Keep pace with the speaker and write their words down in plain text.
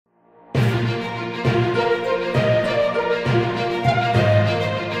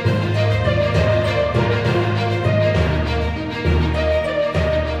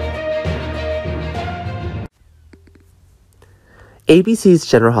ABC's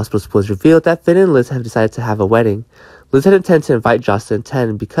General Hospital Spoilers revealed that Finn and Liz have decided to have a wedding. Liz had intended to invite Joss to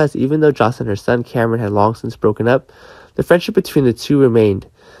attend because even though Joss and her son Cameron had long since broken up, the friendship between the two remained.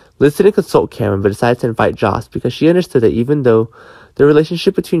 Liz didn't consult Cameron but decided to invite Joss because she understood that even though the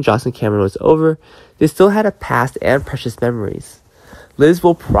relationship between Joss and Cameron was over, they still had a past and precious memories. Liz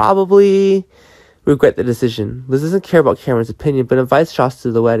will probably regret the decision. Liz doesn't care about Cameron's opinion but invites Joss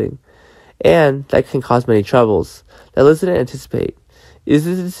to the wedding. And that can cause many troubles that Liz didn't anticipate. Is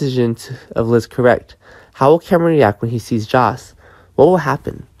the decision of Liz correct? How will Cameron react when he sees Joss? What will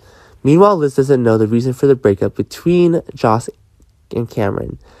happen? Meanwhile, Liz doesn't know the reason for the breakup between Joss and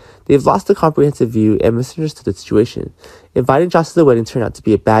Cameron. They've lost a comprehensive view and misunderstood the situation. Inviting Joss to the wedding turned out to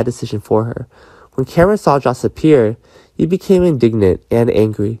be a bad decision for her. When Cameron saw Joss appear, he became indignant and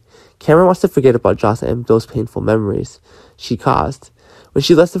angry. Cameron wants to forget about Joss and those painful memories she caused. When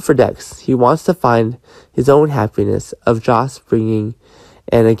she left him for Dex, he wants to find his own happiness of Joss bringing,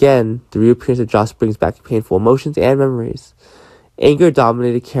 and again, the reappearance of Joss brings back painful emotions and memories. Anger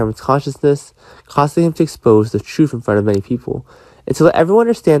dominated Cameron's consciousness, causing him to expose the truth in front of many people, and to let everyone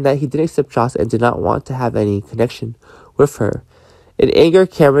understand that he didn't accept Joss and did not want to have any connection with her. In anger,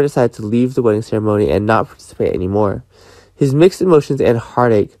 Cameron decided to leave the wedding ceremony and not participate anymore. His mixed emotions and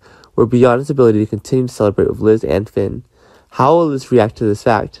heartache were beyond his ability to continue to celebrate with Liz and Finn. How will Liz react to this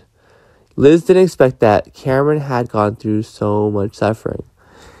fact? Liz didn't expect that Cameron had gone through so much suffering.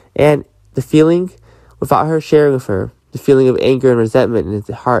 And the feeling, without her sharing with her, the feeling of anger and resentment in his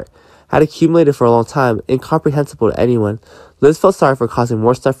heart had accumulated for a long time, incomprehensible to anyone. Liz felt sorry for causing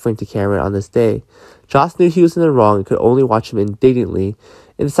more suffering to Cameron on this day. Joss knew he was in the wrong and could only watch him indignantly,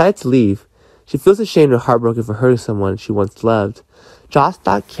 and decided to leave. She feels ashamed and heartbroken for hurting someone she once loved. Joss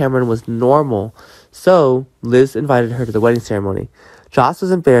thought Cameron was normal, so Liz invited her to the wedding ceremony. Joss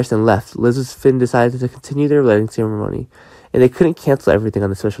was embarrassed and left. Liz and Finn decided to continue their wedding ceremony, and they couldn't cancel everything on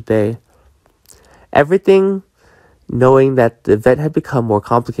the special day. Everything knowing that the event had become more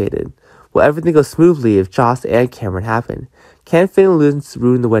complicated. Will everything go smoothly if Joss and Cameron happen? Can Finn and Liz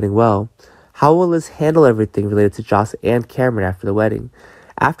ruin the wedding well? How will Liz handle everything related to Joss and Cameron after the wedding?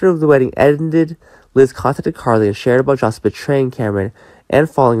 After the wedding ended, Liz contacted Carly and shared about Joss betraying Cameron and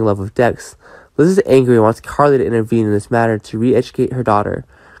falling in love with Dex. Liz is angry and wants Carly to intervene in this matter to re-educate her daughter.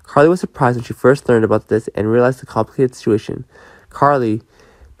 Carly was surprised when she first learned about this and realized the complicated situation. Carly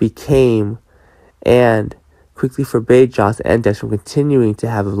became and quickly forbade Joss and Dex from continuing to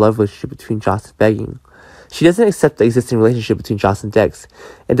have a love relationship between Joss and Begging. She doesn't accept the existing relationship between Joss and Dex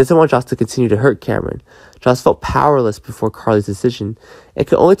and doesn't want Joss to continue to hurt Cameron. Joss felt powerless before Carly's decision and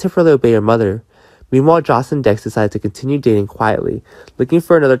could only temporarily obey her mother. Meanwhile, Joss and Dex decided to continue dating quietly, looking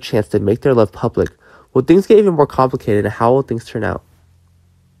for another chance to make their love public. Will things get even more complicated, and how will things turn out?